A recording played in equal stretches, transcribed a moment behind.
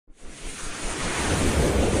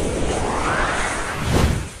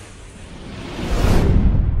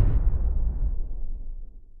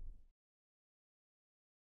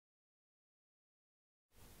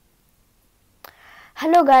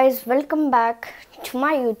Hello guys, welcome back to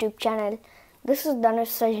my YouTube channel. This is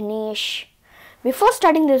Dhanush Sajneesh. Before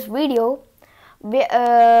starting this video,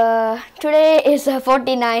 today is the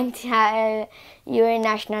 49th UAE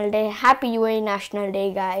National Day. Happy UAE National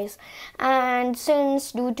Day guys. And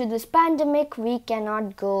since due to this pandemic we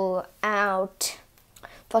cannot go out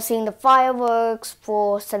for seeing the fireworks,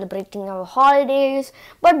 for celebrating our holidays,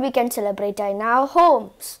 but we can celebrate in our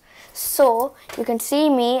homes. So you can see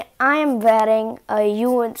me, I am wearing a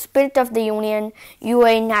Spirit of the Union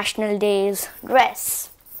UAE National Days dress.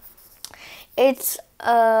 It's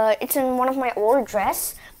in one of my old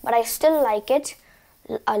dress, but I still like it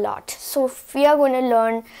a lot. So we are going to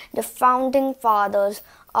learn the founding fathers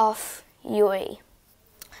of UAE.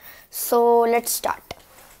 So let's start.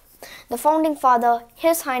 The founding father,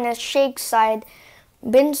 His Highness Sheikh Zayed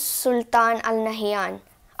bin Sultan Al Nahyan.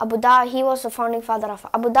 He was the founding father of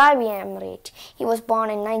Abu Dhabi Emirate. He was born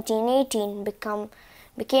in 1918, became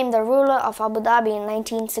the ruler of Abu Dhabi in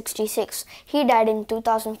 1966. He died in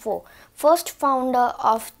 2004. First founder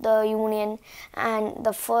of the union and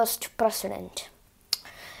the first president.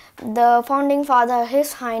 The founding father,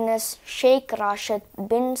 His Highness Sheikh Rashid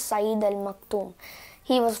bin Saeed Al Maktoum.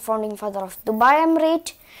 He was founding father of Dubai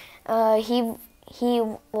Emirate. He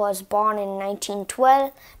was born in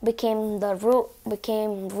 1912, became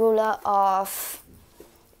ruler of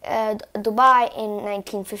Dubai in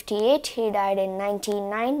 1958. He died in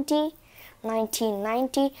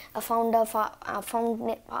 1990. A founder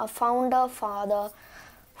father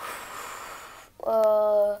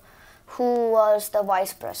who was the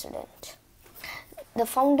vice president. The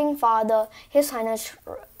founding father, His Highness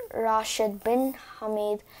Rashid bin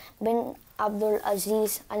Hamid bin Abdul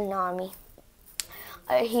Aziz Al Nami.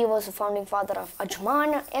 He was the founding father of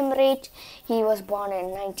Ajman Emirate. He was born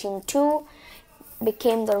in 1902,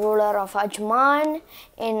 became the ruler of Ajman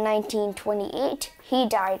in 1928. He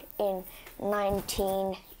died in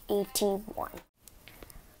 1981.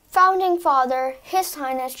 Founding father, His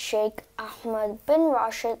Highness Sheikh Ahmed bin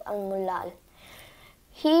Rashid Al Mulal.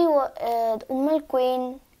 He was Al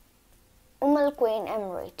Quwain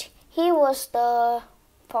Emirate. He was the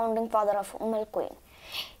founding father of Al Quwain.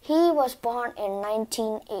 He was born in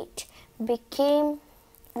 1908, became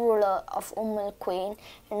ruler of Al Quwain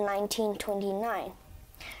in 1929,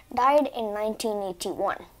 died in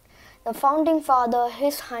 1981. The founding father,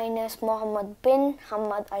 His Highness Mohammed bin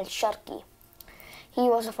Hamad Al Sharqi. He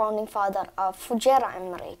was the founding father of Fujairah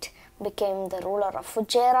Emirate, became the ruler of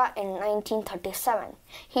Fujairah in 1937.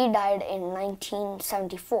 He died in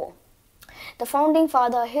 1974. The founding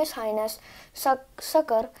father, His Highness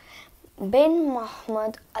Sakar bin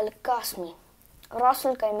Muhammad Al Qasmi, Ras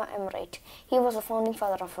Al Khaimah Emirate. He was the founding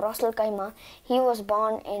father of Ras Al Khaimah. He was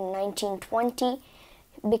born in 1920,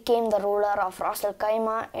 became the ruler of Ras Al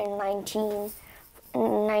Khaimah in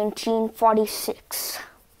 1946.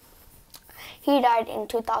 He died in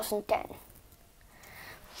 2010.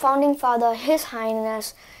 Founding father, His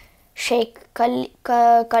Highness Sheikh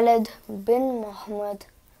Khalid bin Muhammad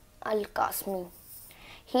Al Qasmi.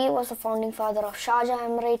 He was the founding father of Sharjah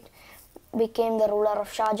Emirate, became the ruler of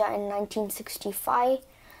Sharjah in 1965.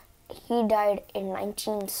 He died in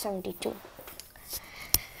 1972.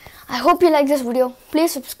 I hope you like this video.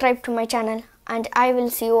 Please subscribe to my channel and I will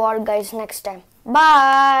see you all guys next time.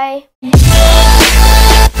 Bye.